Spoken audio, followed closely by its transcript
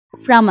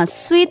From a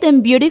sweet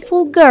and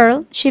beautiful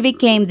girl, she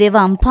became the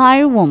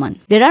vampire woman.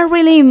 There are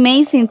really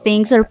amazing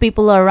things or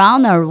people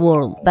around our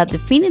world, but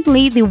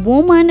definitely the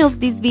woman of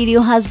this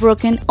video has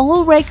broken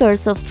all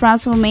records of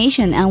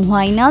transformation and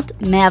why not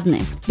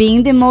madness,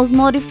 being the most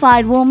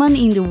modified woman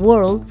in the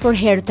world for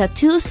her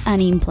tattoos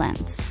and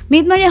implants.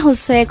 Meet Maria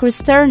Jose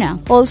Cristerna,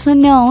 also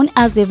known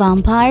as the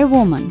vampire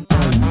woman.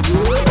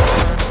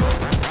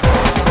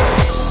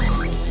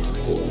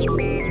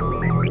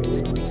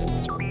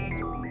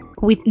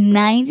 With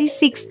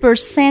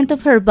 96%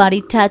 of her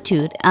body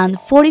tattooed and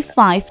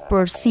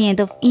 45%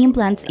 of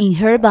implants in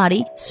her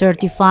body,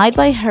 certified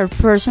by her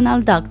personal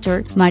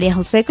doctor, Maria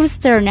Jose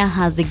Cristerna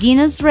has the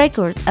Guinness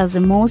record as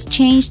the most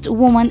changed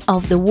woman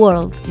of the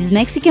world. This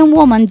Mexican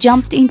woman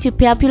jumped into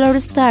popular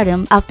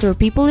stardom after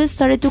people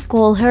started to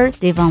call her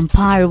the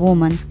vampire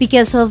woman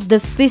because of the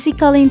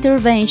physical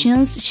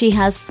interventions she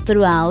has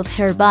throughout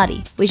her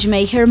body, which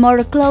make her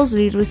more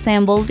closely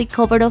resemble the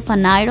cover of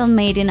an Iron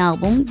Maiden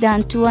album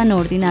than to an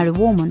ordinary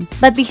woman.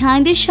 But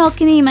behind the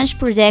shocking image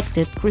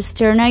projected,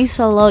 Cristerna is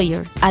a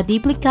lawyer, a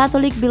deeply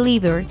Catholic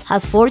believer,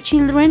 has 4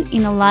 children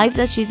in a life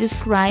that she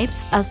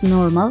describes as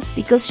normal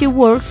because she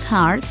works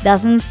hard,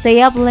 doesn't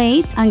stay up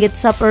late, and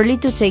gets up early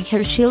to take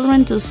her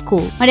children to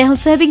school. Maria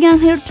Jose began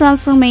her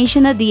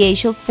transformation at the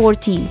age of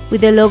 14, with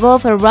the logo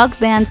of a rock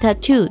band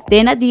tattooed.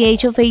 Then at the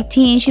age of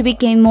 18, she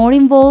became more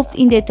involved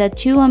in the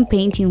tattoo and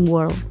painting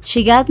world.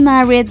 She got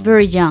married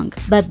very young,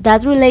 but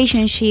that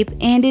relationship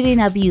ended in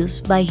abuse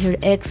by her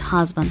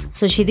ex-husband.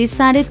 So she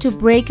decided to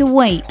break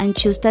away and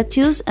choose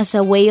tattoos as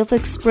a way of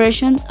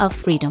expression of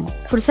freedom.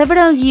 For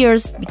several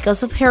years,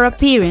 because of her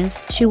appearance,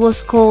 she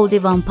was called the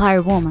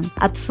vampire woman.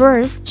 At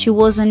first, she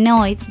was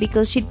annoyed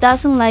because she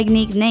doesn't like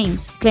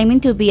nicknames, claiming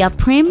to be a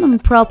prim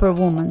and proper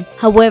woman.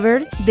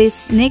 However,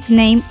 this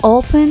nickname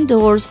opened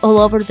doors all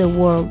over the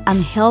world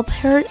and helped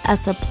her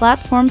as a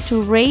platform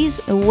to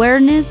raise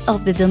awareness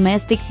of the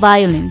domestic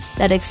violence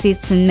that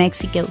exists in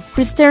Mexico.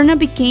 Cristerna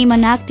became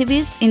an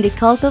activist in the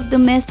cause of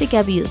domestic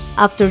abuse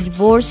after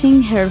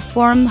divorcing her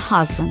former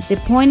husband, the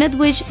point at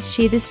which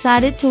she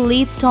decided to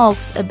lead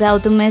talks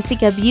about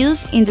domestic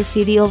abuse in the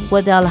city of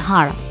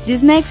Guadalajara.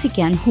 This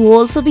Mexican, who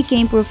also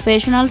became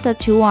professional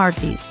tattoo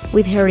artist,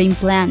 with her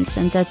implants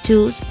and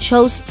tattoos,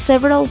 shows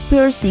several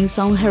piercings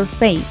on her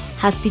face,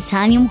 has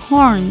titanium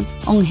horns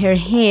on her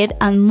head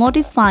and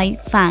modified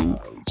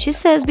fangs. She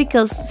says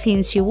because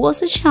since she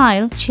was a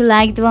child, she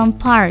liked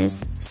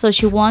vampires, so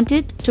she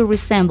wanted to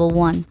resemble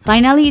one.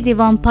 Finally, the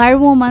vampire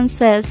woman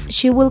says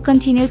she will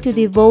continue to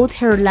devote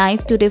her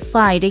life to the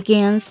fight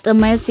against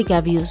domestic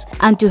abuse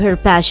and to her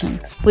passion,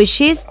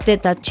 which is the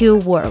tattoo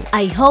world.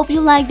 I hope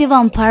you like the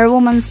vampire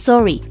woman's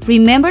story.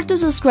 Remember to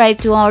subscribe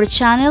to our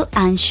channel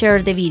and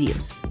share the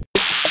videos.